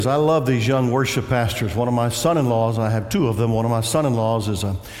I love these young worship pastors. One of my son-in-laws, I have two of them, one of my son-in-laws is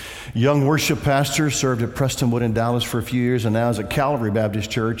a young worship pastor, served at Prestonwood in Dallas for a few years, and now is at Calvary Baptist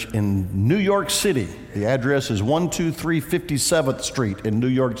Church in New York City. The address is 123 57th Street in New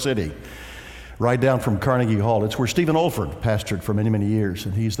York City, right down from Carnegie Hall. It's where Stephen Olford pastored for many, many years,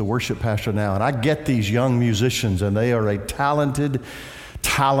 and he's the worship pastor now. And I get these young musicians, and they are a talented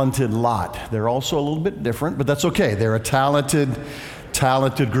lot. They're also a little bit different, but that's okay. They're a talented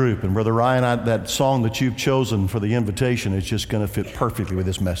group. And Brother Ryan, that song that you've chosen for the invitation is just going to fit perfectly with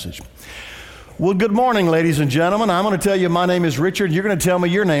this message. Well, good morning, ladies and gentlemen. I'm going to tell you my name is Richard. You're going to tell me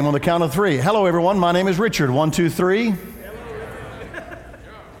your name on the count of three. Hello, everyone. My name is Richard. 1, 2, 3.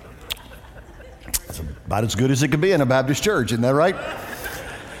 That's about as good as it could be in a Baptist church, isn't that right?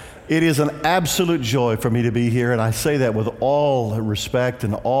 It is an absolute joy for me to be here, and I say that with all respect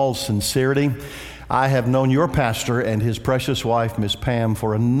and all sincerity. I have known your pastor and his precious wife, Miss Pam,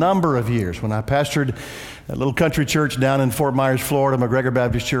 for a number of years. When I pastored a little country church down in Fort Myers, Florida, McGregor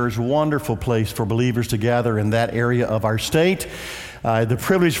Baptist Church, wonderful place for believers to gather in that area of our state. The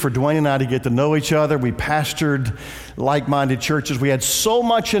privilege for Dwayne and I to get to know each other. We pastored like-minded churches. We had so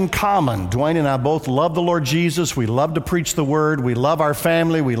much in common. Dwayne and I both love the Lord Jesus. We love to preach the Word. We love our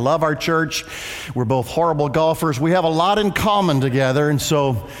family. We love our church. We're both horrible golfers. We have a lot in common together, and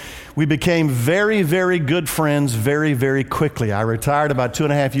so we became very, very good friends very, very quickly. I retired about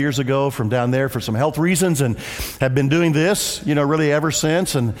 2.5 years ago from down there for some health reasons and have been doing this, really ever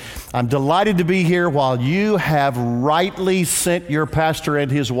since. And I'm delighted to be here while you have rightly sent your pastor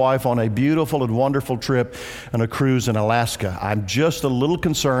and his wife on a beautiful and wonderful trip on a cruise in Alaska. I'm just a little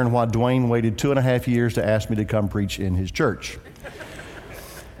concerned why Dwayne waited 2.5 years to ask me to come preach in his church.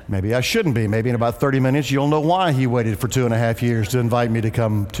 Maybe I shouldn't be. Maybe in about 30 minutes you'll know why he waited for 2.5 years to invite me to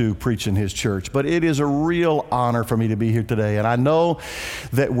come to preach in his church. But it is a real honor for me to be here today. And I know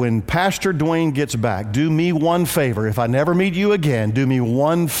that when Pastor Dwayne gets back, do me one favor. If I never meet you again, do me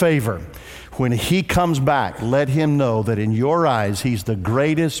one favor. When he comes back, let him know that in your eyes, he's the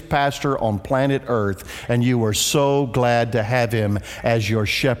greatest pastor on planet Earth, and you are so glad to have him as your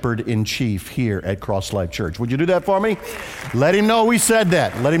shepherd-in-chief here at Cross Life Church. Would you do that for me? Let him know we said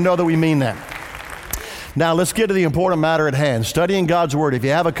that. Let him know that we mean that. Now, let's get to the important matter at hand, studying God's Word. If you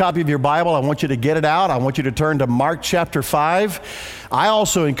have a copy of your Bible, I want you to get it out. I want you to turn to Mark chapter 5. I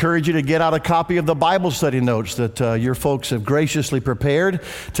also encourage you to get out a copy of the Bible study notes that your folks have graciously prepared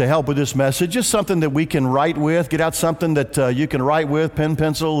to help with this message. Just something that we can write with. Get out something that you can write with, pen,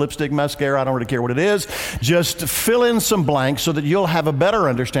 pencil, lipstick, mascara. I don't really care what it is. Just fill in some blanks so that you'll have a better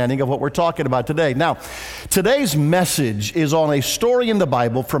understanding of what we're talking about today. Now, today's message is on a story in the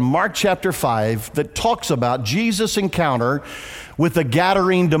Bible from Mark chapter 5 that talks about Jesus' encounter with the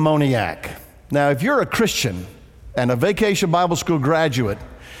Gadarene demoniac. Now, if you're a Christian and a Vacation Bible School graduate,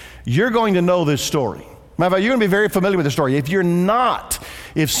 you're going to know this story. Matter of fact, you're going to be very familiar with the story. If you're not,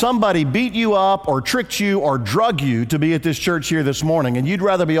 if somebody beat you up or tricked you or drug you to be at this church here this morning and you'd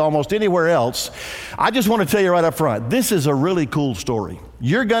rather be almost anywhere else, I just want to tell you right up front, this is a really cool story.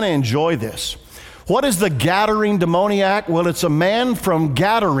 You're going to enjoy this. What is the Gadarene demoniac? Well, it's a man from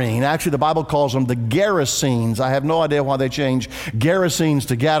Gadarene. Actually, the Bible calls them the Gerasenes. I have no idea why they changed Gerasenes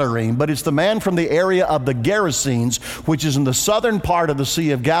to Gadarene, but it's the man from the area of the Gerasenes, which is in the southern part of the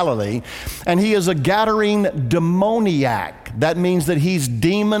Sea of Galilee, and he is a Gadarene demoniac. That means that he's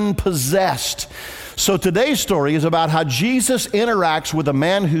demon-possessed. So today's story is about how Jesus interacts with a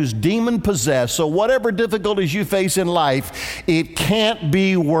man who's demon-possessed. So whatever difficulties you face in life, it can't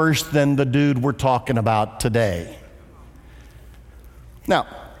be worse than the dude we're talking about today. Now,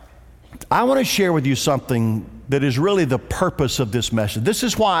 I want to share with you something that is really the purpose of this message. This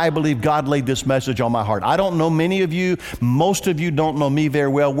is why I believe God laid this message on my heart. I don't know many of you. Most of you don't know me very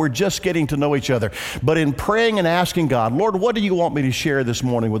well. We're just getting to know each other. But in praying and asking God, Lord, what do you want me to share this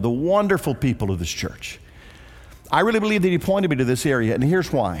morning with the wonderful people of this church? I really believe that He pointed me to this area, and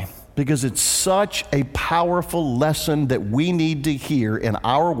here's why. Because it's such a powerful lesson that we need to hear in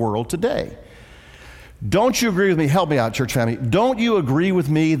our world today. Don't you agree with me? Help me out, church family. Don't you agree with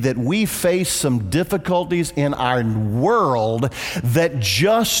me that we face some difficulties in our world that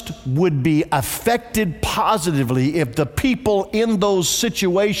just would be affected positively if the people in those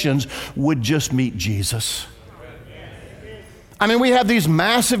situations would just meet Jesus? I mean, we have these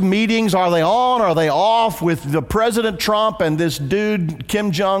massive meetings. Are they on? Are they off with the President Trump and this dude,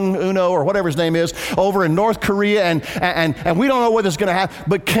 Kim Jong-uno, or whatever his name is, over in North Korea, and we don't know what is going to happen.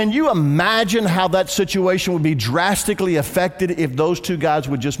 But can you imagine how that situation would be drastically affected if those two guys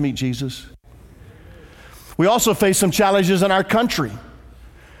would just meet Jesus? We also face some challenges in our country.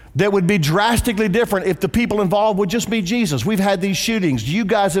 that would be drastically different if the people involved would just be Jesus. We've had these shootings. You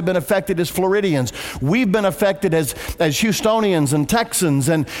guys have been affected as Floridians. We've been affected as Houstonians and Texans.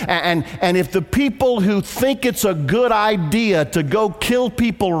 And if the people who think it's a good idea to go kill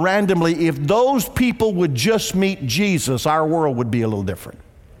people randomly, if those people would just meet Jesus, our world would be a little different.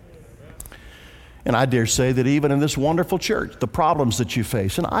 And I dare say that even in this wonderful church, the problems that you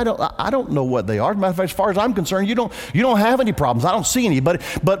face, and I don't know what they are. As a matter of fact, as far as I'm concerned, you don't have any problems. I don't see any. But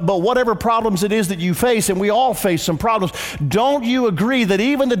whatever problems it is that you face, and we all face some problems, don't you agree that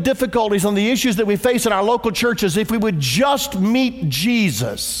even the difficulties and the issues that we face in our local churches, if we would just meet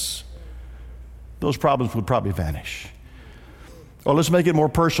Jesus, those problems would probably vanish. Or let's make it more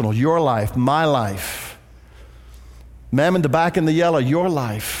personal. Your life, my life. Ma'am in the back in the yellow, your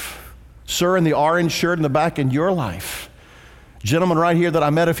life. Sir in the orange shirt in the back, in your life. Gentleman right here that I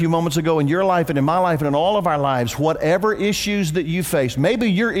met a few moments ago, in your life and in my life and in all of our lives, whatever issues that you face, maybe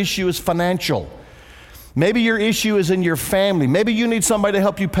your issue is financial. Maybe your issue is in your family. Maybe you need somebody to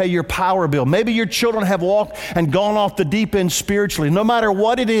help you pay your power bill. Maybe your children have walked and gone off the deep end spiritually. No matter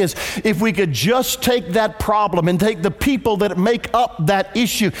what it is, if we could just take that problem and take the people that make up that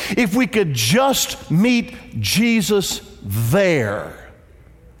issue, if we could just meet Jesus there,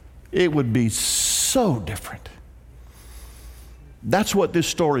 it would be so different. That's what this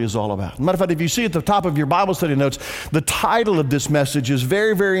story is all about. Matter of fact, if you see at the top of your Bible study notes, the title of this message is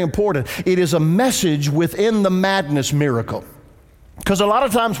very, very important. It is a message within the madness miracle. Because a lot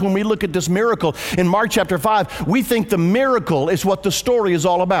of times when we look at this miracle in Mark chapter 5, we think the miracle is what the story is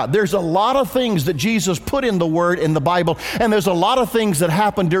all about. There's a lot of things that Jesus put in the Word in the Bible, and there's a lot of things that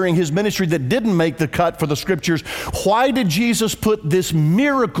happened during His ministry that didn't make the cut for the Scriptures. Why did Jesus put this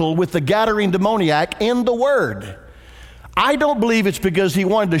miracle with the Gadarene demoniac in the Word? I don't believe it's because He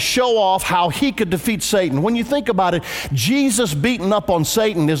wanted to show off how He could defeat Satan. When you think about it, Jesus beating up on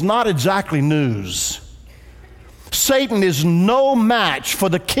Satan is not exactly news. Satan is no match for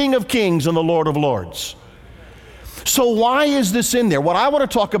the King of Kings and the Lord of Lords. So why is this in there? What I want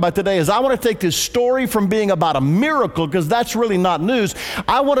to talk about today is I want to take this story from being about a miracle, because that's really not news.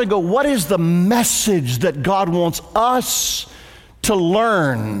 I want to go, what is the message that God wants us to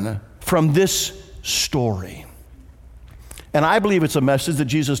learn from this story? And I believe it's a message that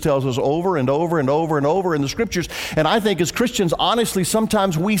Jesus tells us over and over and over and over in the Scriptures. And I think as Christians, honestly,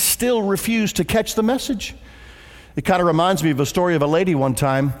 sometimes we still refuse to catch the message. It kind of reminds me of a story of a lady one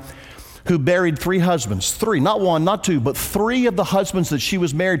time who buried 3 husbands. 3, not 1, not 2, but 3 of the husbands that she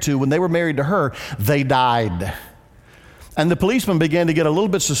was married to, when they were married to her, they died. And the policeman began to get a little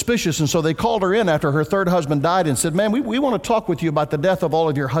bit suspicious, and so they called her in after her 3rd husband died and said, "Ma'am, we want to talk with you about the death of all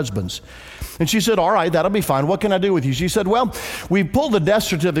of your husbands." And she said, "All right, that'll be fine. What can I do with you?" She said, "Well, we pulled the death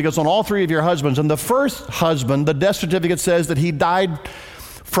certificates on all 3 of your husbands, and the first husband, the death certificate says that he died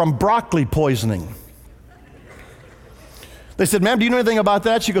from broccoli poisoning." They said, "Ma'am, do you know anything about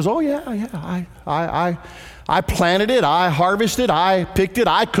that?" She goes, "Oh, yeah, I planted it, I harvested, I picked it,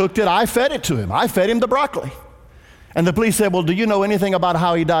 I cooked it, I fed it to him. I fed him the broccoli." And the police said, "Well, do you know anything about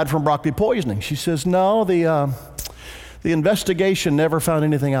how he died from broccoli poisoning?" She says, "No, the investigation never found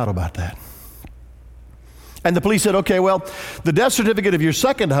anything out about that." And the police said, "Okay, well, the death certificate of your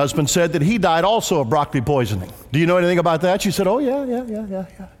second husband said that he died also of broccoli poisoning. Do you know anything about that?" She said, "Oh, yeah.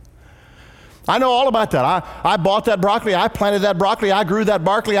 I know all about that. I bought that broccoli. I planted that broccoli. I grew that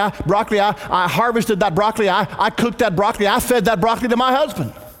broccoli. I harvested that broccoli. I cooked that broccoli. I fed that broccoli to my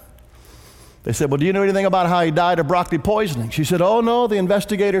husband." They said, "Well, do you know anything about how he died of broccoli poisoning?" She said, "Oh, no, the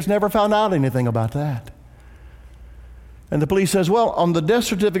investigators never found out anything about that." And the police says, "Well, on the death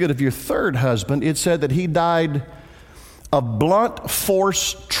certificate of your 3rd husband, it said that he died of blunt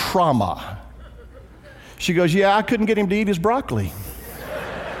force trauma." She goes, "Yeah, I couldn't get him to eat his broccoli."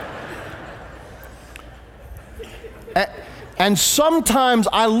 And sometimes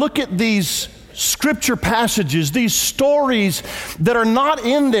I look at these scripture passages, these stories that are not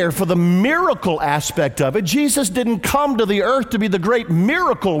in there for the miracle aspect of it. Jesus didn't come to the earth to be the great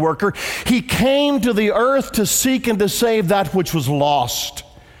miracle worker. He came to the earth to seek and to save that which was lost.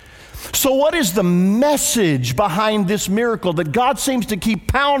 So what is the message behind this miracle that God seems to keep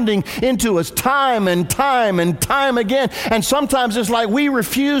pounding into us time and time and time again? And sometimes it's like we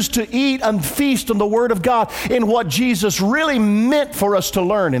refuse to eat and feast on the Word of God in what Jesus really meant for us to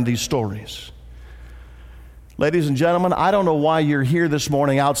learn in these stories. Ladies and gentlemen, I don't know why you're here this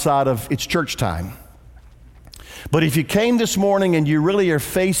morning outside of it's church time. But if you came this morning and you really are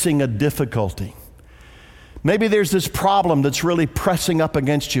facing a difficulty, maybe there's this problem that's really pressing up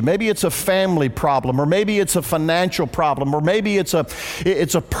against you. Maybe it's a family problem, or maybe it's a financial problem, or maybe it's a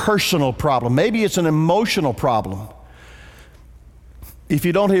personal problem. Maybe it's an emotional problem. if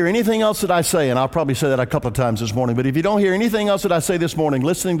you don't hear anything else that I say, and I'll probably say that a couple of times this morning, but if you don't hear anything else that I say this morning,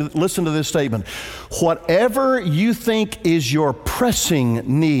 listen to this statement. Whatever you think is your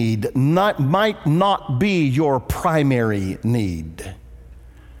pressing need might not be your primary need.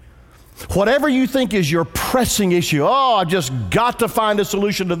 Whatever you think is your pressing issue, I've just got to find a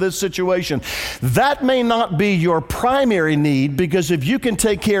solution to this situation, that may not be your primary need, because if you can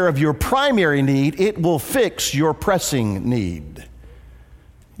take care of your primary need, it will fix your pressing need.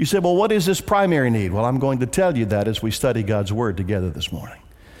 You say, well, what is this primary need? Well, I'm going to tell you that as we study God's Word together this morning.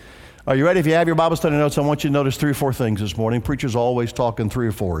 Are you ready? If you have your Bible study notes, I want you to notice 3 or 4 things this morning. Preachers always talking 3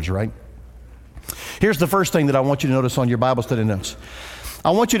 or 4s, right? Here's the first thing that I want you to notice on your Bible study notes.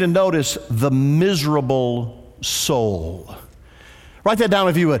 I want you to notice the miserable soul. Write that down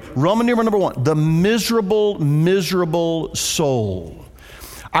if you would. Roman numeral number 1, the miserable soul.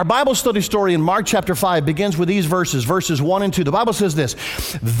 Our Bible study story in Mark chapter 5 begins with these verses 1 and 2. The Bible says this: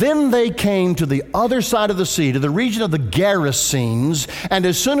 Then they came to the other side of the sea, to the region of the Gerasenes, and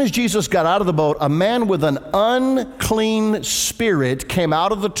as soon as Jesus got out of the boat, a man with an unclean spirit came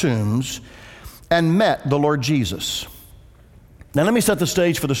out of the tombs and met the Lord Jesus. Now let me set the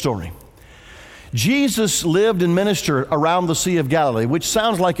stage for the story. Jesus lived and ministered around the Sea of Galilee, which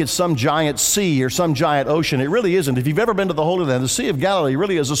sounds like it's some giant sea or some giant ocean. It really isn't. If you've ever been to the Holy Land, the Sea of Galilee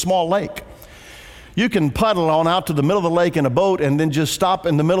really is a small lake. You can paddle on out to the middle of the lake in a boat and then just stop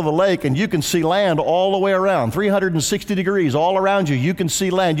in the middle of the lake, and you can see land all the way around, 360 degrees all around you. You can see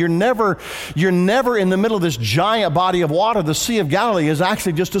land. You're never in the middle of this giant body of water. The Sea of Galilee is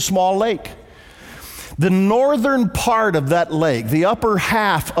actually just a small lake. The northern part of that lake, the upper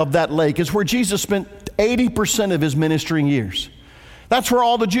half of that lake, is where Jesus spent 80% of his ministering years. That's where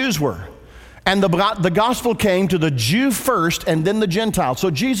all the Jews were. And the gospel came to the Jew first and then the Gentile. So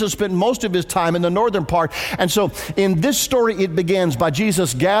Jesus spent most of his time in the northern part. And so in this story, it begins by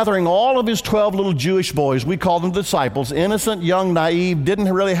Jesus gathering all of his 12 little Jewish boys. We call them disciples, innocent, young, naive,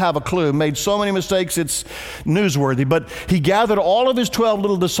 didn't really have a clue, made so many mistakes it's newsworthy. But he gathered all of his 12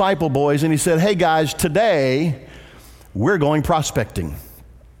 little disciple boys and he said, hey guys, today we're going prospecting.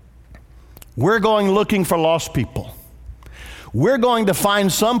 We're going looking for lost people. We're going to find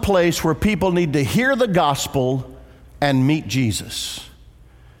some place where people need to hear the gospel and meet Jesus.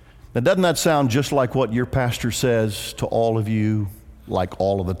 Now, doesn't that sound just like what your pastor says to all of you, like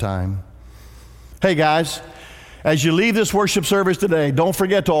all of the time? Hey guys, as you leave this worship service today, don't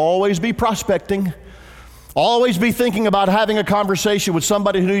forget to always be prospecting. Always be thinking about having a conversation with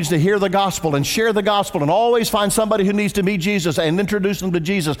somebody who needs to hear the gospel and share the gospel, and always find somebody who needs to meet Jesus and introduce them to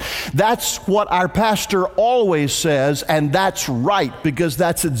Jesus. That's what our pastor always says, and that's right, because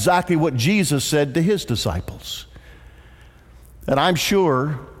that's exactly what Jesus said to his disciples. And I'm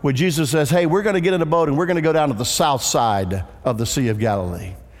sure when Jesus says, hey, we're going to get in a boat and we're going to go down to the south side of the Sea of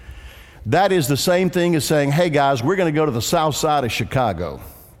Galilee, that is the same thing as saying, hey guys, we're going to go to the south side of Chicago.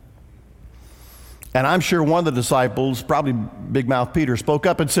 And I'm sure one of the disciples, probably Big Mouth Peter, spoke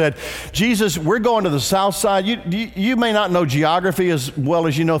up and said, Jesus, we're going to the south side. You may not know geography as well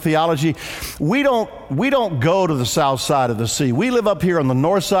as you know theology. We don't go to the south side of the sea. We live up here on the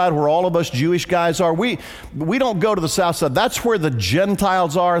north side where all of us Jewish guys are. We don't go to the south side. That's where the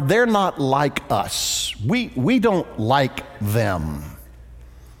Gentiles are. They're not like us. We don't like them.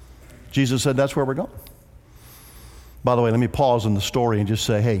 Jesus said, that's where we're going. By the way, let me pause in the story and just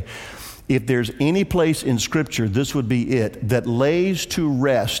say, hey, if there's any place in Scripture, this would be it, that lays to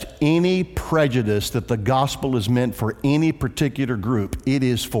rest any prejudice that the gospel is meant for any particular group. It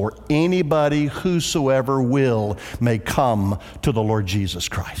is for anybody, whosoever will, may come to the Lord Jesus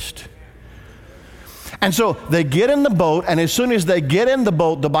Christ. And so they get in the boat, and as soon as they get in the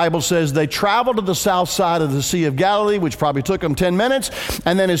boat, the Bible says they travel to the south side of the Sea of Galilee, which probably took them 10 minutes.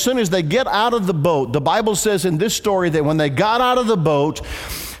 And then as soon as they get out of the boat, the Bible says in this story that when they got out of the boat,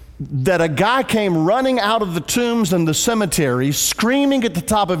 that a guy came running out of the tombs and the cemetery, screaming at the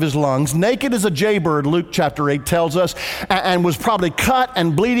top of his lungs, naked as a jaybird, Luke chapter 8 tells us, and was probably cut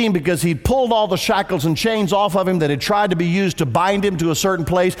and bleeding because he'd pulled all the shackles and chains off of him that had tried to be used to bind him to a certain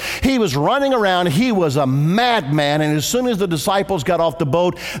place. He was running around. He was a madman. And as soon as the disciples got off the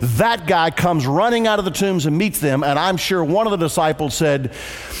boat, that guy comes running out of the tombs and meets them. And I'm sure one of the disciples said,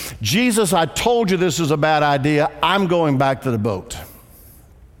 Jesus, I told you this is a bad idea. I'm going back to the boat.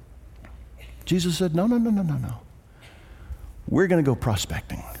 Jesus said, no. We're going to go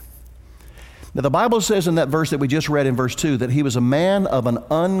prospecting. Now, the Bible says in that verse that we just read in verse 2 that he was a man of an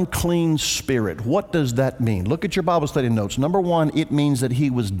unclean spirit. What does that mean? Look at your Bible study notes. Number one, it means that he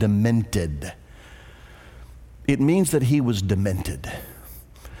was demented. It means that he was demented.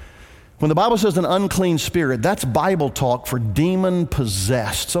 When the Bible says an unclean spirit, that's Bible talk for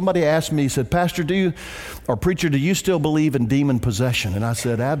demon-possessed. Somebody asked me, he said, Pastor, preacher, do you still believe in demon possession? And I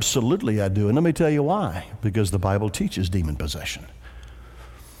said, absolutely I do. And let me tell you why. Because the Bible teaches demon possession.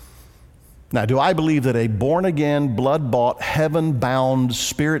 Now, do I believe that a born-again, blood-bought, heaven-bound,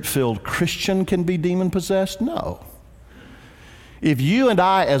 spirit-filled Christian can be demon-possessed? No. If you and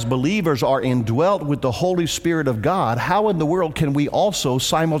I as believers are indwelt with the Holy Spirit of God, how in the world can we also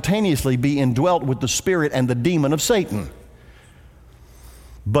simultaneously be indwelt with the spirit and the demon of Satan?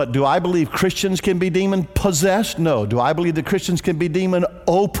 But do I believe Christians can be demon-possessed? No. Do I believe that Christians can be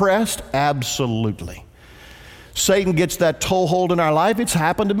demon-oppressed? Absolutely. Satan gets that toehold in our life. It's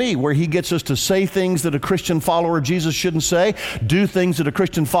happened to me where he gets us to say things that a Christian follower of Jesus shouldn't say, do things that a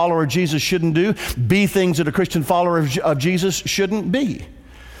Christian follower of Jesus shouldn't do, be things that a Christian follower of Jesus shouldn't be.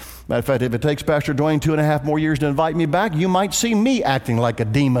 Matter of fact, if it takes Pastor Dwayne 2.5 more years to invite me back, you might see me acting like a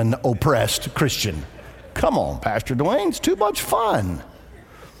demon-oppressed Christian. Come on, Pastor Dwayne, it's too much fun.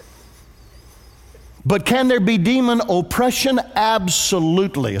 But can there be demon oppression?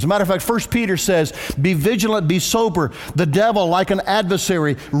 Absolutely. As a matter of fact, 1 Peter says, be vigilant, be sober. The devil, like an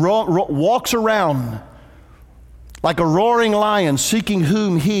adversary, walks around like a roaring lion, seeking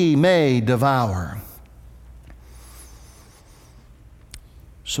whom he may devour.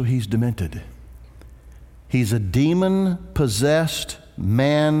 So he's demented. He's a demon-possessed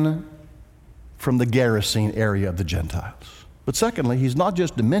man from the Gerasene area of the Gentiles. But secondly, he's not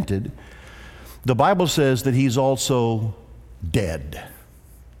just demented. The Bible says that he's also dead.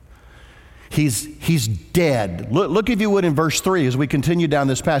 He's dead. Look, if you would, in verse 3 as we continue down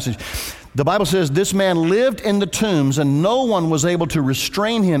this passage. The Bible says this man lived in the tombs, and no one was able to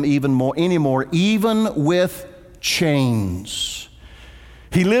restrain him anymore, even with chains.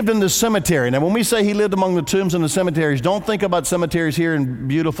 He lived in the cemetery. Now, when we say he lived among the tombs and the cemeteries, don't think about cemeteries here in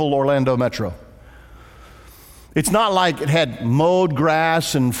beautiful Orlando Metro. It's not like it had mowed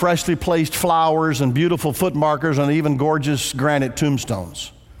grass and freshly placed flowers and beautiful foot markers and even gorgeous granite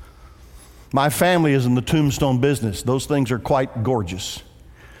tombstones. My family is in the tombstone business. Those things are quite gorgeous.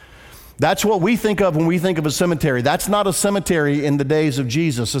 That's what we think of when we think of a cemetery. That's not a cemetery in the days of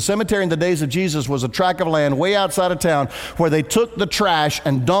Jesus. A cemetery in the days of Jesus was a tract of land way outside of town where they took the trash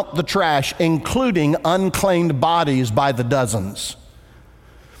and dumped the trash, including unclaimed bodies by the dozens.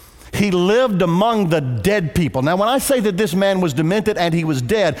 He lived among the dead people. Now, when I say that this man was demented and he was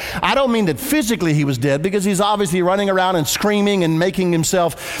dead, I don't mean that physically he was dead, because he's obviously running around and screaming and making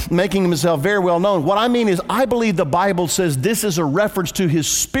himself very well known. What I mean is, I believe the Bible says this is a reference to his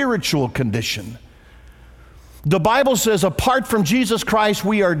spiritual condition. The Bible says apart from Jesus Christ,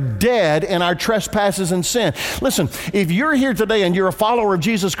 we are dead in our trespasses and sin. Listen, if you're here today and you're a follower of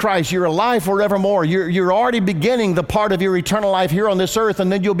Jesus Christ, you're alive forevermore. You're already beginning the part of your eternal life here on this earth,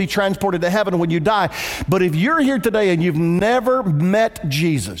 and then you'll be transported to heaven when you die. But if you're here today and you've never met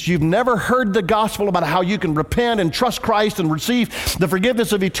Jesus, you've never heard the gospel about how you can repent and trust Christ and receive the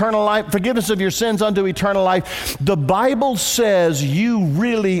forgiveness of eternal life, forgiveness of your sins unto eternal life, the Bible says you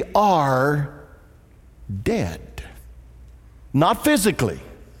really are dead. Not physically,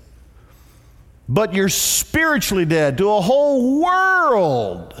 but you're spiritually dead to a whole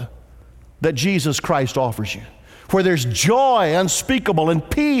world that Jesus Christ offers you, where there's joy unspeakable and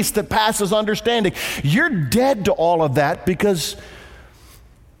peace that passes understanding. You're dead to all of that because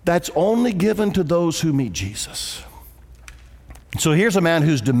that's only given to those who meet Jesus. So here's a man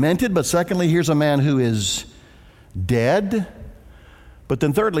who's demented, but secondly, here's a man who is dead, but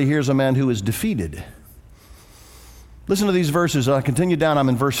then thirdly, here's a man who is defeated. Listen to these verses. I continue down. I'm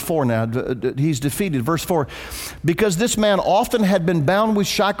in verse 4 now. He's defeated. Verse 4. Because this man often had been bound with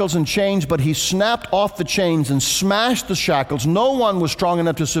shackles and chains, but he snapped off the chains and smashed the shackles. No one was strong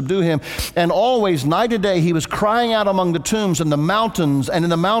enough to subdue him. And always, night and day, he was crying out among the tombs and the mountains and in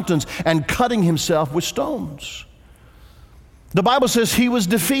the mountains and cutting himself with stones. The Bible says he was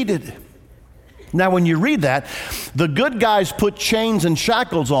defeated. Now, when you read that, the good guys put chains and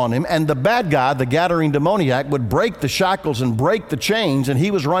shackles on him, and the bad guy, the Gadarene demoniac, would break the shackles and break the chains, and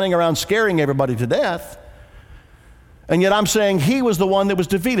he was running around scaring everybody to death. And yet I'm saying he was the one that was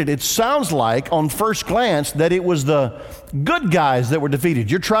defeated. It sounds like, on first glance, that it was the good guys that were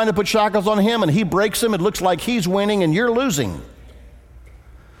defeated. You're trying to put shackles on him, and he breaks them. It looks like he's winning, and you're losing.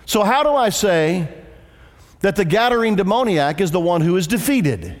 So how do I say that the Gadarene demoniac is the one who is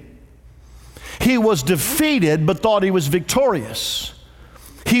defeated? He was defeated, but thought he was victorious.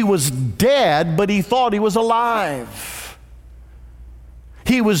 He was dead, but he thought he was alive.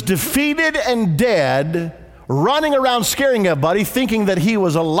 He was defeated and dead, running around scaring everybody, thinking that he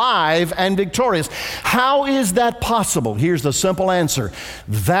was alive and victorious. How is that possible? Here's the simple answer.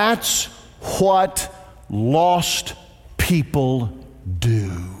 That's what lost people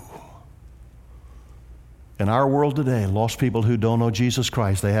do. In our world today, lost people who don't know Jesus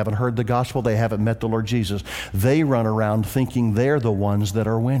Christ, they haven't heard the gospel, they haven't met the Lord Jesus, they run around thinking they're the ones that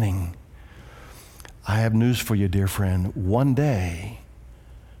are winning. I have news for you, dear friend. One day,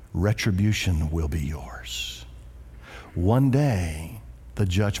 retribution will be yours. One day, the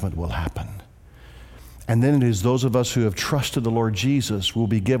judgment will happen. And then it is those of us who have trusted the Lord Jesus will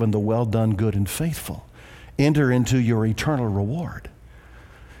be given the well done, good and faithful. Enter into your eternal reward.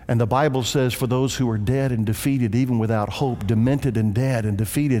 And the Bible says for those who are dead and defeated, even without hope, demented and dead and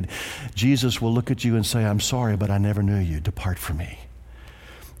defeated, Jesus will look at you and say, I'm sorry, but I never knew you. Depart from me.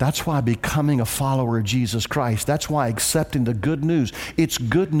 That's why becoming a follower of Jesus Christ, that's why accepting the good news, it's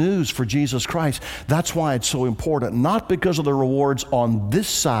good news for Jesus Christ. That's why it's so important, not because of the rewards on this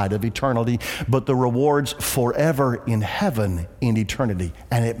side of eternity, but the rewards forever in heaven in eternity.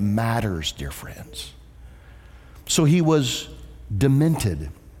 And it matters, dear friends. So he was demented.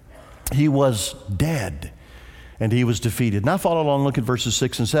 He was dead, and he was defeated. Now follow along, look at verses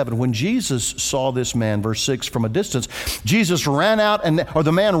 6 and 7. When Jesus saw this man, verse 6, from a distance,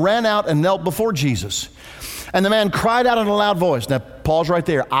 the man ran out and knelt before Jesus. And the man cried out in a loud voice. Now pause right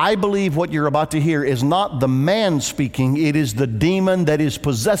there. I believe what you're about to hear is not the man speaking, it is the demon that is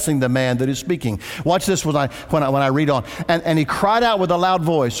possessing the man that is speaking. Watch this when I read on. And he cried out with a loud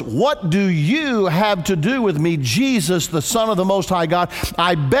voice, what do you have to do with me, Jesus, the Son of the Most High God?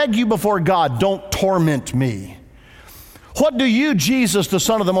 I beg you before God, don't torment me. What do you, Jesus, the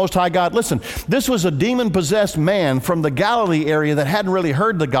Son of the Most High God? Listen, this was a demon-possessed man from the Galilee area that hadn't really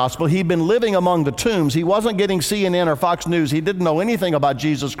heard the gospel. He'd been living among the tombs. He wasn't getting CNN or Fox News. He didn't know anything about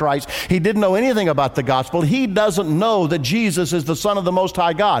Jesus Christ. He didn't know anything about the gospel. He doesn't know that Jesus is the Son of the Most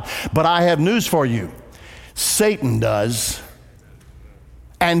High God. But I have news for you. Satan does.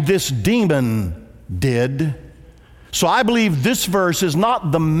 And this demon did. So I believe this verse is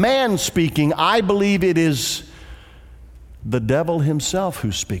not the man speaking. I believe it is the devil himself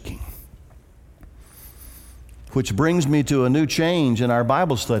who's speaking. Which brings me to a new change in our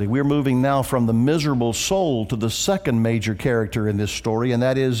Bible study. We're moving now from the miserable soul to the second major character in this story, and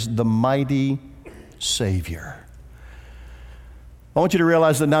that is the mighty Savior. I want you to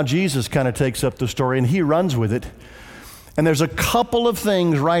realize that now Jesus kind of takes up the story and he runs with it. And there's a couple of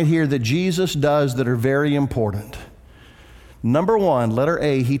things right here that Jesus does that are very important. Number one, letter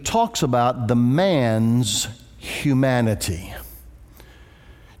A, he talks about the man's humanity.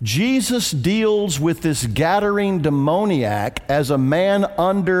 Jesus deals with this Gadarene demoniac as a man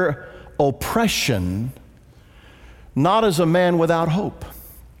under oppression, not as a man without hope.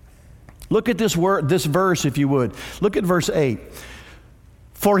 Look at this verse, if you would. Look at verse 8.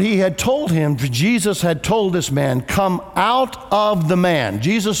 For he had told him, Jesus had told this man, come out of the man.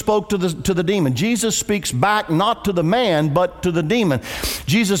 Jesus spoke to the demon. Jesus speaks back not to the man, but to the demon.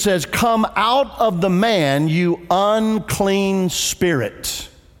 Jesus says, come out of the man, you unclean spirit.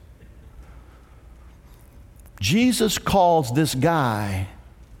 Jesus calls this guy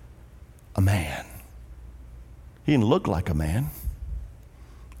a man. He didn't look like a man.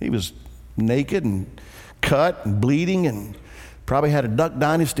 He was naked and cut and bleeding and probably had a Duck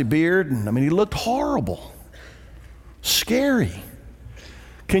Dynasty beard. And he looked horrible, scary.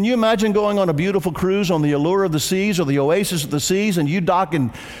 Can you imagine going on a beautiful cruise on the Allure of the Seas or the Oasis of the Seas, and you dock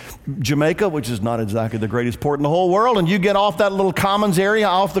in Jamaica, which is not exactly the greatest port in the whole world, and you get off that little commons area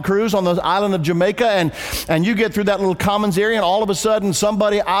off the cruise on the island of Jamaica, and you get through that little commons area, and all of a sudden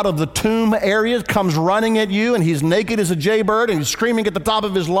somebody out of the tomb area comes running at you, and he's naked as a jaybird, and he's screaming at the top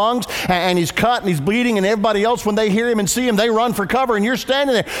of his lungs, and he's cut and he's bleeding, and everybody else, when they hear him and see him, they run for cover, and you're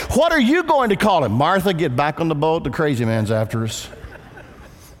standing there. What are you going to call him? Martha, get back on the boat. The crazy man's after us.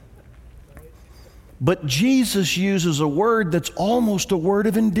 But Jesus uses a word that's almost a word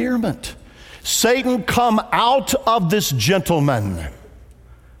of endearment. Satan, come out of this gentleman.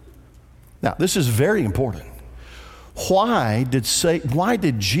 Now, this is very important. Why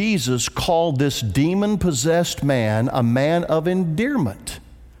did Jesus call this demon-possessed man a man of endearment?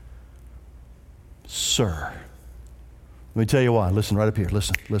 Sir, let me tell you why. Listen right up here.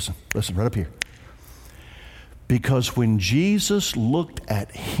 Listen right up here. Because when Jesus looked at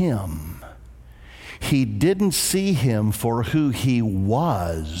him, he didn't see him for who he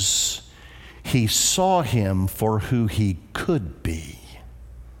was. He saw him for who he could be.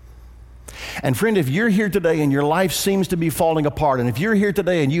 And friend, if you're here today and your life seems to be falling apart, and if you're here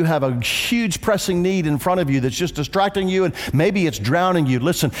today and you have a huge pressing need in front of you that's just distracting you and maybe it's drowning you,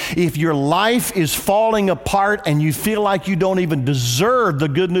 listen, if your life is falling apart and you feel like you don't even deserve the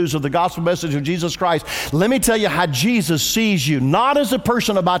good news of the gospel message of Jesus Christ, let me tell you how Jesus sees you. Not as a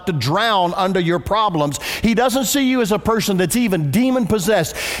person about to drown under your problems. He doesn't see you as a person that's even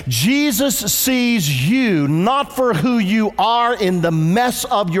demon-possessed. Jesus sees you not for who you are in the mess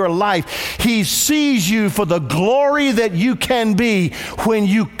of your life. He sees you for the glory that you can be when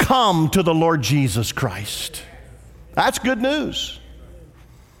you come to the Lord Jesus Christ. That's good news.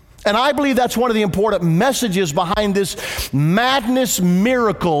 And I believe that's one of the important messages behind this madness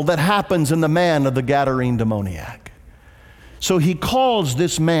miracle that happens in the man of the Gadarene demoniac. So he calls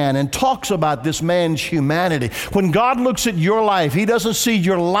this man and talks about this man's humanity. When God looks at your life, He doesn't see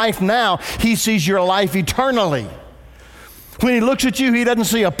your life now, He sees your life eternally. When He looks at you, He doesn't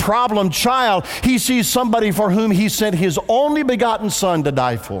see a problem child. He sees somebody for whom He sent His only begotten Son to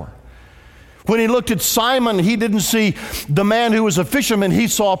die for. When He looked at Simon, He didn't see the man who was a fisherman. He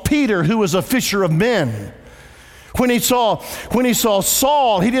saw Peter, who was a fisher of men. When he saw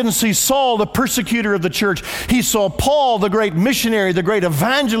Saul, He didn't see Saul, the persecutor of the church. He saw Paul, the great missionary, the great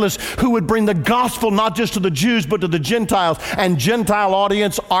evangelist who would bring the gospel not just to the Jews but to the Gentiles. And Gentile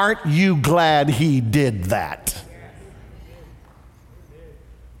audience, aren't you glad He did that?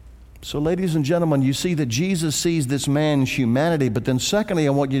 So ladies and gentlemen, you see that Jesus sees this man's humanity, but then secondly,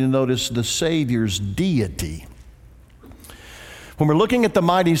 I want you to notice the Savior's deity. When we're looking at the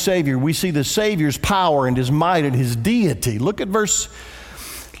mighty Savior, we see the Savior's power and His might and His deity. Look at verse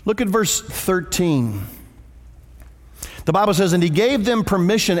 13. The Bible says, "And He gave them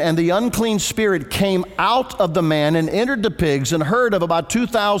permission, and the unclean spirit came out of the man and entered the pigs, and a herd of about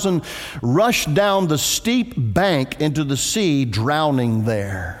 2,000 rushed down the steep bank into the sea, drowning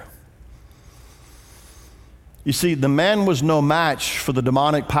there." You see, the man was no match for the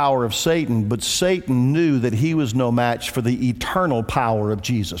demonic power of Satan, but Satan knew that he was no match for the eternal power of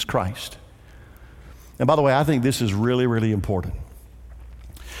Jesus Christ. And by the way, I think this is really, really important.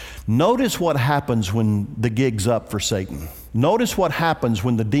 Notice what happens when the gig's up for Satan. Notice what happens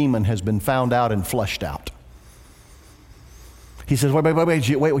when the demon has been found out and flushed out. He says, wait,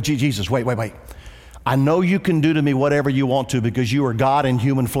 Jesus, wait. I know you can do to me whatever you want to because you are God in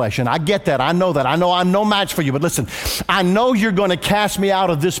human flesh. And I get that. I know that. I know I'm no match for you. But listen, I know you're going to cast me out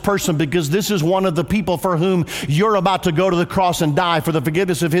of this person because this is one of the people for whom you're about to go to the cross and die for the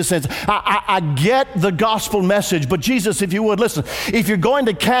forgiveness of his sins. I get the gospel message. But Jesus, if you would, listen, if you're going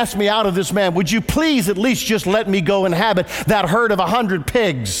to cast me out of this man, would you please at least just let me go inhabit that herd of 100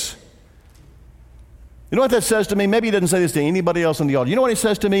 pigs? You know what that says to me? Maybe He doesn't say this to anybody else in the audience. You know what He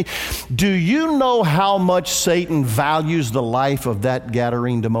says to me? Do you know how much Satan values the life of that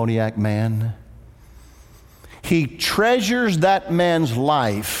Gadarene demoniac man? He treasures that man's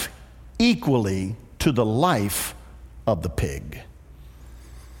life equally to the life of the pig.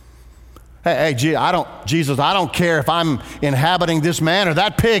 Hey, Jesus, I don't care if I'm inhabiting this man or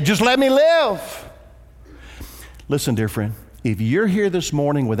that pig. Just let me live. Listen, dear friend. If you're here this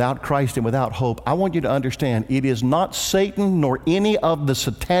morning without Christ and without hope, I want you to understand it is not Satan nor any of the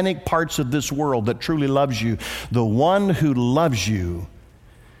satanic parts of this world that truly loves you. The one who loves you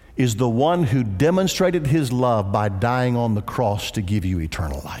is the one who demonstrated His love by dying on the cross to give you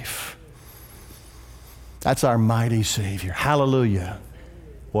eternal life. That's our mighty Savior. Hallelujah.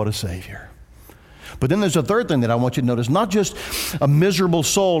 What a Savior. But then there's a third thing that I want you to notice, not just a miserable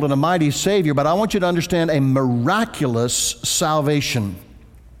soul and a mighty Savior, but I want you to understand a miraculous salvation.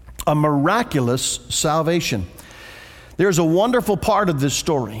 A miraculous salvation. There's a wonderful part of this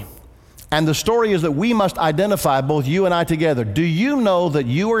story, and the story is that we must identify, both you and I together. Do you know that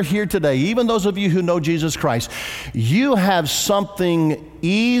you are here today, even those of you who know Jesus Christ, you have something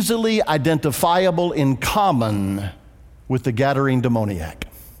easily identifiable in common with the Gadarene demoniac?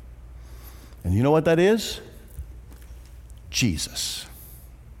 And you know what that is? Jesus.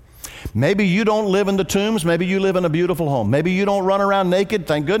 Maybe you don't live in the tombs. Maybe you live in a beautiful home. Maybe you don't run around naked.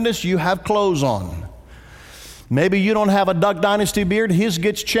 Thank goodness you have clothes on. Maybe you don't have a Duck Dynasty beard. His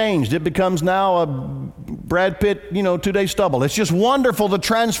gets changed. It becomes now a Brad Pitt, 2-day stubble. It's just wonderful, the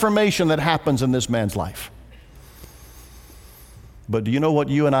transformation that happens in this man's life. But do you know what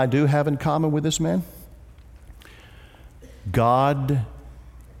you and I do have in common with this man? God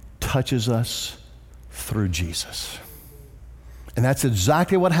touches us through Jesus. And that's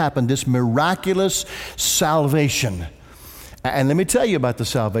exactly what happened, this miraculous salvation. And let me tell you about the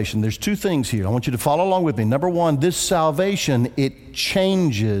salvation. There's two things here. I want you to follow along with me. Number one, this salvation, it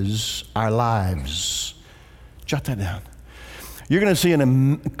changes our lives. Jot that down. You're going to see an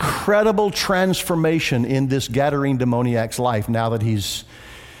incredible transformation in this Gadarene demoniac's life now that he's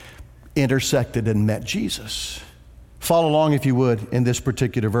intersected and met Jesus. Follow along, if you would, in this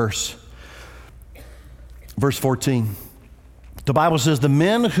particular verse. Verse 14. The Bible says, the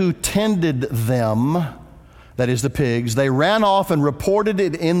men who tended them, that is the pigs, they ran off and reported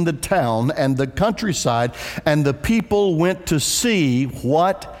it in the town and the countryside, and the people went to see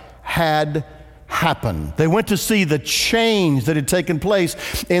what had happened. They went to see the change that had taken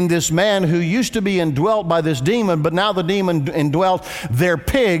place in this man who used to be indwelt by this demon, but now the demon indwelt their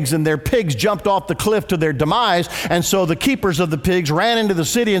pigs, and their pigs jumped off the cliff to their demise. And so the keepers of the pigs ran into the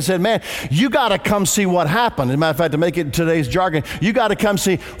city and said, man, you got to come see what happened. As a matter of fact, to make it today's jargon, you got to come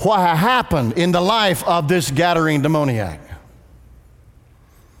see what happened in the life of this Gadarene demoniac.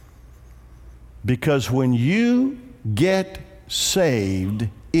 Because when you get saved,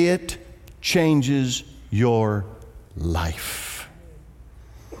 it changes your life.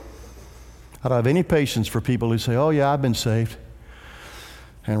 I don't have any patience for people who say, oh yeah, I've been saved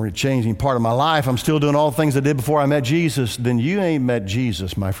and we're changing part of my life. I'm still doing all the things I did before I met Jesus. Then you ain't met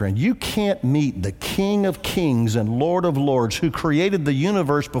Jesus, my friend. You can't meet the King of Kings and Lord of Lords who created the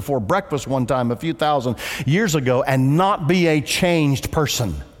universe before breakfast one time a few thousand years ago and not be a changed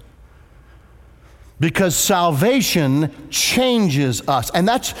person. Because salvation changes us. And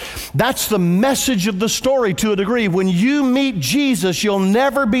that's the message of the story to a degree. When you meet Jesus, you'll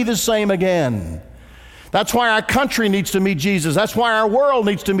never be the same again. That's why our country needs to meet Jesus. That's why our world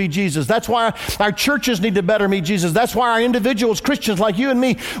needs to meet Jesus. That's why our churches need to better meet Jesus. That's why our individuals, Christians like you and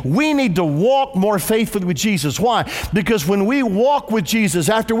me, we need to walk more faithfully with Jesus. Why? Because when we walk with Jesus,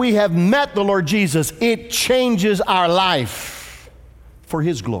 after we have met the Lord Jesus, it changes our life for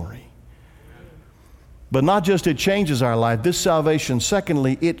His glory. But not just it changes our life, this salvation,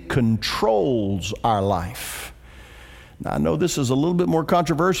 secondly, it controls our life. Now, I know this is a little bit more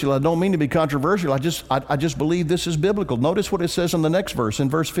controversial. I don't mean to be controversial. I just believe this is biblical. Notice what it says in the next verse, in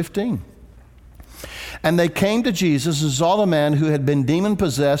verse 15. And they came to Jesus and saw the man who had been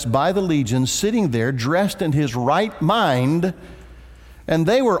demon-possessed by the legion sitting there, dressed in his right mind, and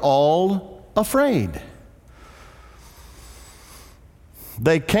they were all afraid.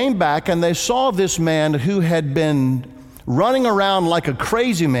 They came back and they saw this man who had been running around like a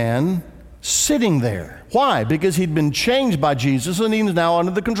crazy man sitting there. Why? Because he'd been changed by Jesus and he was now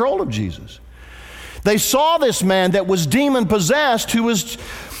under the control of Jesus. They saw this man that was demon-possessed who was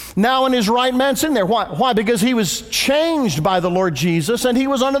now in his right mind sitting there. Why? Because he was changed by the Lord Jesus and he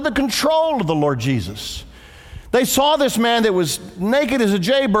was under the control of the Lord Jesus. They saw this man that was naked as a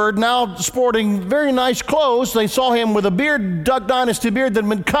jaybird, now sporting very nice clothes. They saw him with a beard, Duck Dynasty beard that had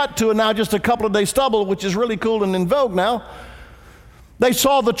been cut to now just a couple of days stubble, which is really cool and in vogue now. They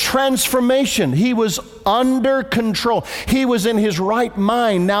saw the transformation. He was under control. He was in his right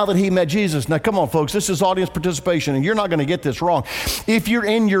mind now that he met Jesus. Now, come on, folks. This is audience participation, and you're not going to get this wrong. If you're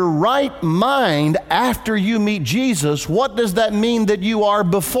in your right mind after you meet Jesus, what does that mean that you are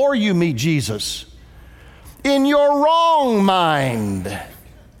before you meet Jesus? In your wrong mind.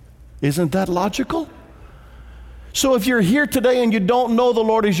 Isn't that logical? So if you're here today and you don't know the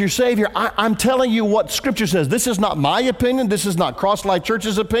Lord as your Savior, I'm telling you what Scripture says. This is not my opinion. This is not Cross Life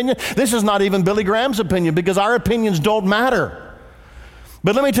Church's opinion. This is not even Billy Graham's opinion, because our opinions don't matter.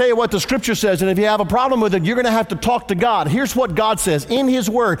 But let me tell you what the Scripture says, and if you have a problem with it, you're going to have to talk to God. Here's what God says in His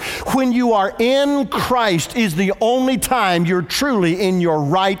Word. When you are in Christ is the only time you're truly in your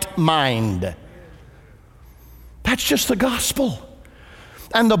right mind. That's just the gospel.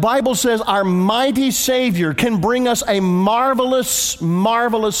 And the Bible says our mighty Savior can bring us a marvelous,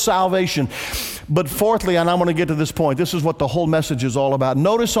 marvelous salvation. But fourthly, and I'm going to get to this point, this is what the whole message is all about.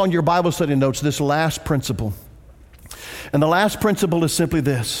 Notice on your Bible study notes this last principle. And the last principle is simply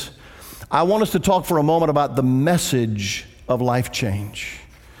this. I want us to talk for a moment about the message of life change.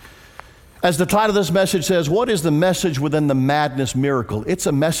 As the title of this message says, what is the message within the madness miracle? It's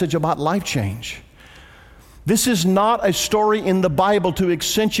a message about life change. This is not a story in the Bible to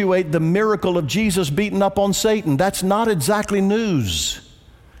accentuate the miracle of Jesus beating up on Satan. That's not exactly news.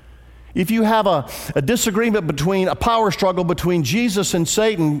 If you have a disagreement between, a power struggle between Jesus and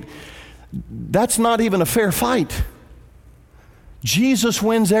Satan, that's not even a fair fight. Jesus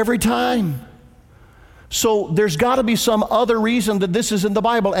wins every time. So there's got to be some other reason that this is in the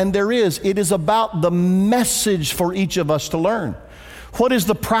Bible, and there is. It is about the message for each of us to learn. What is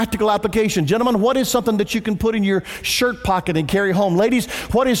the practical application? Gentlemen, what is something that you can put in your shirt pocket and carry home? Ladies,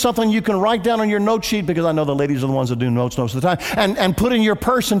 what is something you can write down on your note sheet, because I know the ladies are the ones that do notes most of the time, and put in your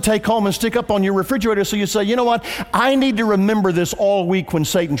purse and take home and stick up on your refrigerator so you say, you know what, I need to remember this all week when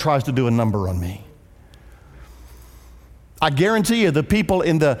Satan tries to do a number on me. I guarantee you the people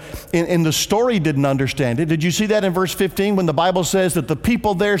in the story didn't understand it. Did you see that in verse 15 when the Bible says that the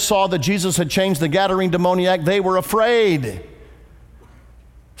people there saw that Jesus had changed the Gadarene demoniac? They were afraid.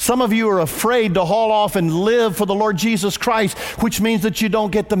 Some of you are afraid to haul off and live for the Lord Jesus Christ, which means that you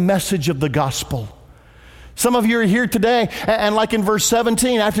don't get the message of the gospel. Some of you are here today, and like in verse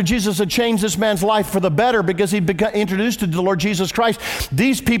 17, after Jesus had changed this man's life for the better because he'd been introduced to the Lord Jesus Christ,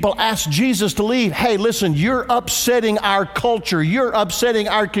 these people asked Jesus to leave. Hey, listen, you're upsetting our culture. You're upsetting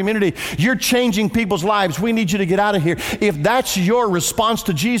our community. You're changing people's lives. We need you to get out of here. If that's your response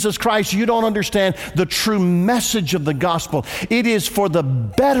to Jesus Christ, you don't understand the true message of the gospel. It is for the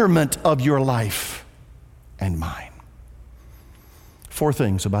betterment of your life and mine. 4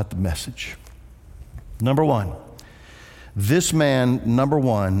 things about the message. Number 1, this man, number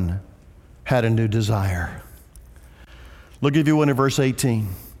 1, had a new desire. Look if you want at verse 18.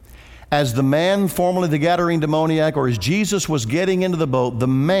 As the man, formerly the Gadarene demoniac, or as Jesus was getting into the boat, the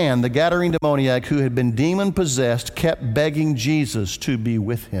man, the Gadarene demoniac, who had been demon-possessed, kept begging Jesus to be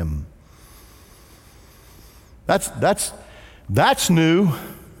with him. That's new.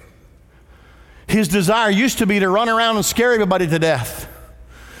 His desire used to be to run around and scare everybody to death.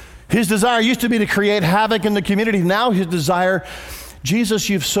 His desire used to be to create havoc in the community. Now his desire, Jesus,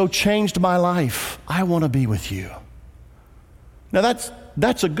 you've so changed my life. I want to be with you. Now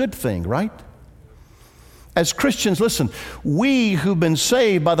that's a good thing, right? As Christians, listen, we who've been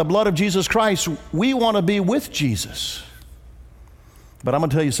saved by the blood of Jesus Christ, we want to be with Jesus. But I'm going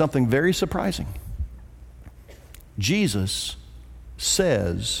to tell you something very surprising. Jesus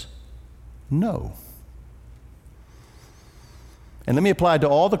says no. And let me apply it to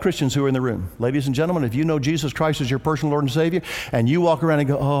all the Christians who are in the room. Ladies and gentlemen, if you know Jesus Christ as your personal Lord and Savior, and you walk around and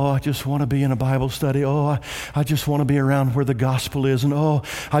go, oh, I just want to be in a Bible study. Oh, I just want to be around where the gospel is. And oh,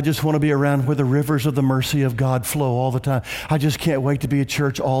 I just want to be around where the rivers of the mercy of God flow all the time. I just can't wait to be at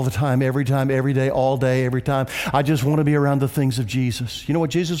church all the time, every day, all day, every time. I just want to be around the things of Jesus. You know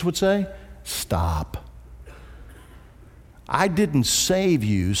what Jesus would say? Stop. I didn't save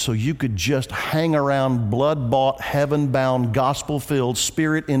you so you could just hang around blood-bought, heaven-bound, gospel-filled,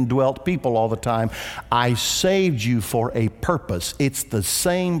 spirit-indwelt people all the time. I saved you for a purpose. It's the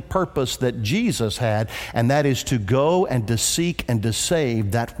same purpose that Jesus had, and that is to go and to seek and to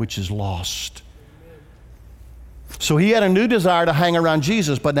save that which is lost. So he had a new desire to hang around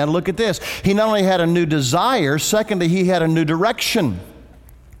Jesus, but now look at this. He not only had a new desire, secondly, he had a new direction.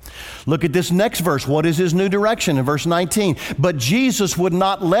 Look at this next verse. What is his new direction? In verse 19, but Jesus would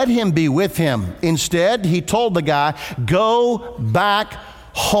not let him be with him. Instead, he told the guy, go back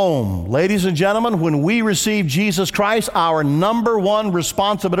home. Ladies and gentlemen, when we receive Jesus Christ, our number 1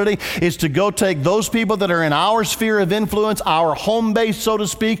 responsibility is to go take those people that are in our sphere of influence, our home base, so to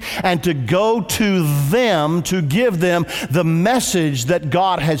speak, and to go to them, to give them the message that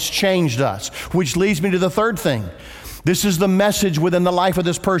God has changed us. Which leads me to the third thing. This is the message within the life of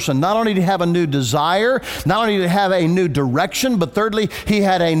this person. Not only to have a new desire, not only to have a new direction, but thirdly, he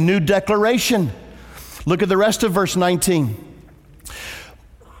had a new declaration. Look at the rest of verse 19.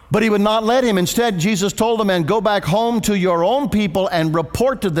 But he would not let him. Instead, Jesus told the man, go back home to your own people and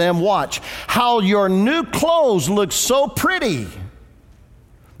report to them, watch, how your new clothes look so pretty.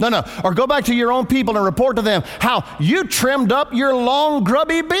 Or go back to your own people and report to them how you trimmed up your long,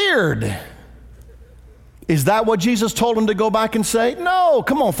 grubby beard. Is that what Jesus told him to go back and say? No.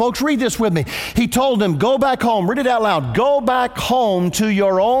 Come on, folks, read this with me. He told him, go back home. Read it out loud. Go back home to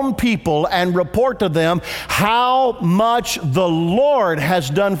your own people and report to them how much the Lord has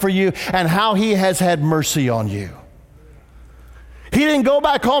done for you and how he has had mercy on you. He didn't go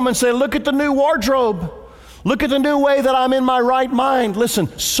back home and say, look at the new wardrobe. Look at the new way that I'm in my right mind.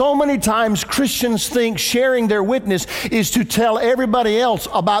 Listen, so many times Christians think sharing their witness is to tell everybody else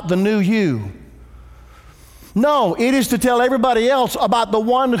about the new you. No, it is to tell everybody else about the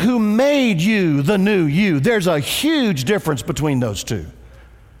one who made you the new you. There's a huge difference between those two.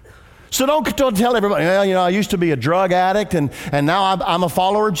 So don't tell everybody, well, I used to be a drug addict and now I'm a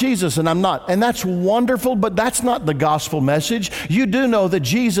follower of Jesus, and I'm not. And that's wonderful, but that's not the gospel message. You do know that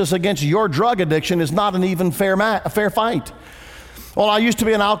Jesus against your drug addiction is not an even fair fight. Well, I used to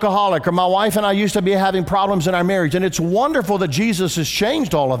be an alcoholic, or my wife and I used to be having problems in our marriage. And it's wonderful that Jesus has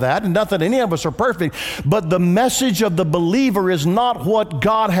changed all of that, and not that any of us are perfect. But the message of the believer is not what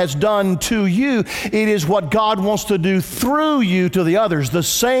God has done to you. It is what God wants to do through you to the others. The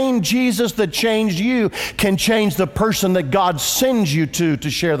same Jesus that changed you can change the person that God sends you to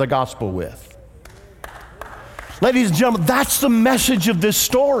share the gospel with. Ladies and gentlemen, that's the message of this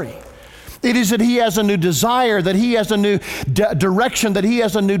story. It is that he has a new desire, that he has a new direction, that he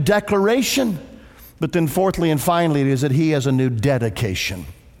has a new declaration. But then fourthly and finally, it is that he has a new dedication.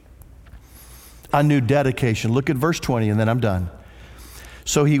 A new dedication. Look at verse 20, and then I'm done.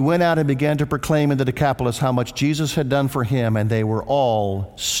 So he went out and began to proclaim in the Decapolis how much Jesus had done for him, and they were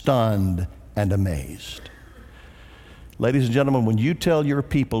all stunned and amazed. Ladies and gentlemen, when you tell your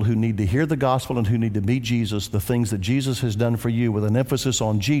people who need to hear the gospel and who need to meet Jesus the things that Jesus has done for you with an emphasis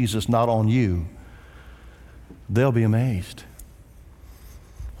on Jesus, not on you, they'll be amazed.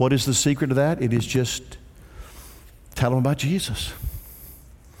 What is the secret of that? It is just tell them about Jesus.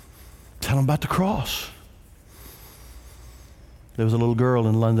 Tell them about the cross. There was a little girl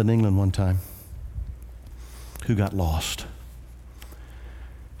in London, England one time who got lost.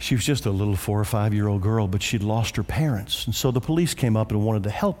 She was just a little 4 or 5 year old girl, but she'd lost her parents. And so the police came up and wanted to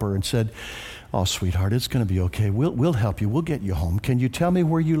help her and said, "Oh, sweetheart, it's going to be okay. We'll help you. We'll get you home. Can you tell me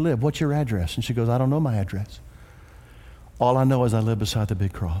where you live? What's your address?" And she goes, "I don't know my address. All I know is I live beside the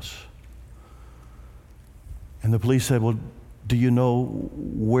big cross." And the police said, "Well, do you know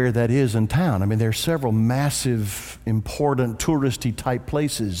where that is in town? I mean, there are several massive, important, touristy type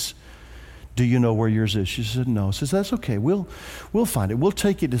places. Do you know where yours is?" She said, "No." She says, "That's okay. We'll find it. We'll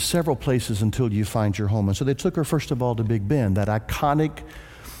take you to several places until you find your home." And so they took her, first of all, to Big Ben, that iconic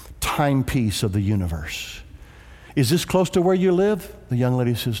timepiece of the universe. "Is this close to where you live?" The young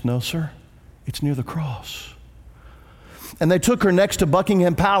lady says, "No, sir. It's near the cross." And they took her next to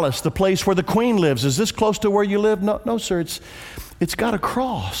Buckingham Palace, the place where the Queen lives. "Is this close to where you live?" No, sir, it's got a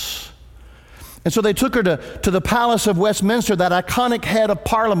cross. And so they took her to the Palace of Westminster, that iconic head of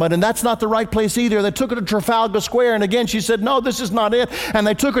Parliament, and that's not the right place either. They took her to Trafalgar Square, and again she said, "No, this is not it." And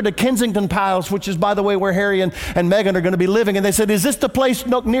they took her to Kensington Palace, which is, by the way, where Harry and Meghan are going to be living. And they said, "Is this the place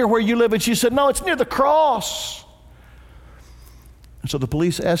near where you live?" And she said, "No, it's near the cross." And so the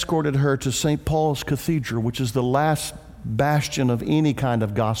police escorted her to St. Paul's Cathedral, which is the last bastion of any kind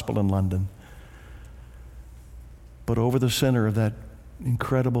of gospel in London. But over the center of that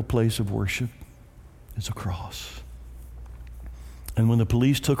incredible place of worship is a cross. And when the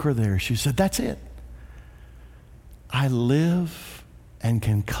police took her there, she said, "That's it. I live and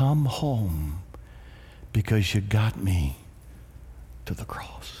can come home because you got me to the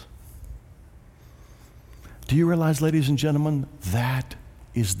cross." Do you realize, ladies and gentlemen, that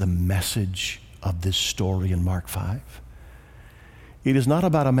is the message of this story in Mark 5? It is not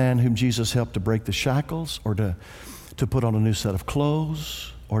about a man whom Jesus helped to break the shackles or to put on a new set of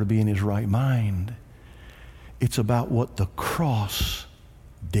clothes or to be in his right mind. It's about what the cross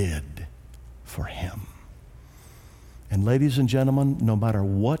did for him. And ladies and gentlemen, no matter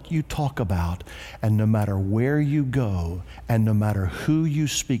what you talk about and no matter where you go and no matter who you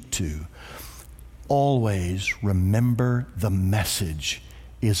speak to, always remember the message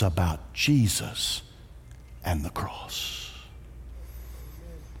is about Jesus and the cross.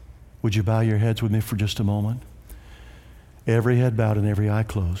 Would you bow your heads with me for just a moment? Every head bowed and every eye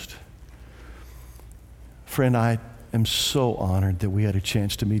closed. Friend, I am so honored that we had a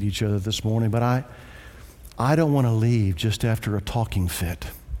chance to meet each other this morning, but I don't want to leave just after a talking fit.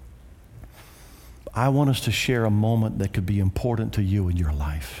 I want us to share a moment that could be important to you in your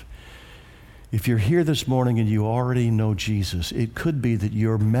life. If you're here this morning and you already know Jesus, it could be that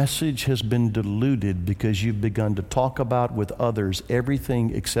your message has been diluted because you've begun to talk about with others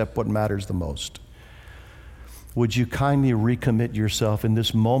everything except what matters the most. Would you kindly recommit yourself in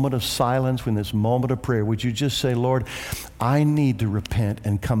this moment of silence, in this moment of prayer? Would you just say, "Lord, I need to repent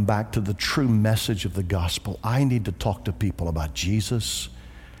and come back to the true message of the gospel. I need to talk to people about Jesus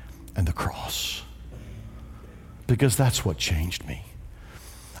and the cross, because that's what changed me.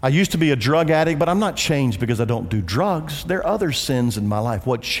 I used to be a drug addict, but I'm not changed because I don't do drugs. There are other sins in my life.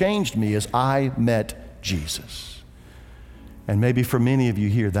 What changed me is I met Jesus." And maybe for many of you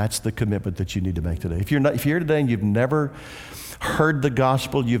here, that's the commitment that you need to make today. If you're here today and you've never heard the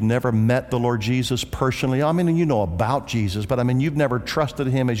gospel, you've never met the Lord Jesus personally, I mean, you know about Jesus, but I mean, you've never trusted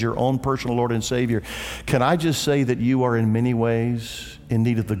him as your own personal Lord and Savior, can I just say that you are in many ways in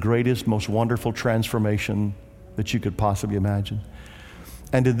need of the greatest, most wonderful transformation that you could possibly imagine?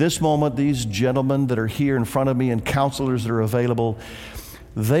 And in this moment, these gentlemen that are here in front of me and counselors that are available,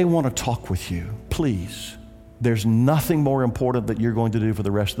 they want to talk with you. Please, there's nothing more important that you're going to do for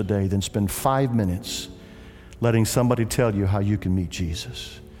the rest of the day than spend 5 minutes letting somebody tell you how you can meet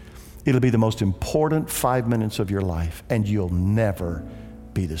Jesus. It'll be the most important 5 minutes of your life, and you'll never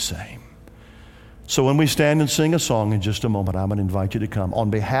be the same. So when we stand and sing a song in just a moment, I'm going to invite you to come. On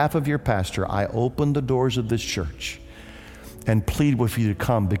behalf of your pastor, I open the doors of this church and plead with you to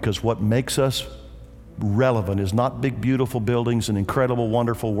come, because what makes us relevant is not big, beautiful buildings and incredible,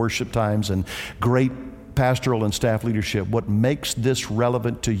 wonderful worship times and great pastoral and staff leadership, what makes this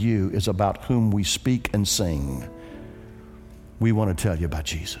relevant to you is about whom we speak and sing. We want to tell you about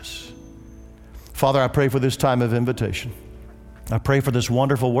Jesus. Father, I pray for this time of invitation. I pray for this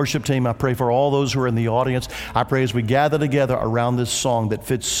wonderful worship team. I pray for all those who are in the audience. I pray as we gather together around this song that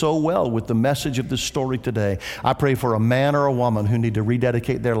fits so well with the message of this story today. I pray for a man or a woman who need to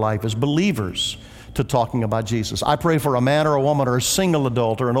rededicate their life as believers to talking about Jesus. I pray for a man or a woman or a single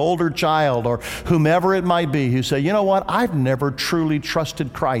adult or an older child or whomever it might be who say, you know what, I've never truly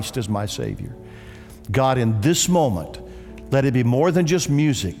trusted Christ as my Savior. God, in this moment, let it be more than just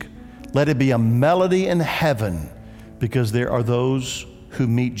music. Let it be a melody in heaven, because there are those who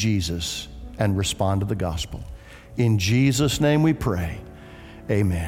meet Jesus and respond to the gospel. In Jesus' name we pray. Amen.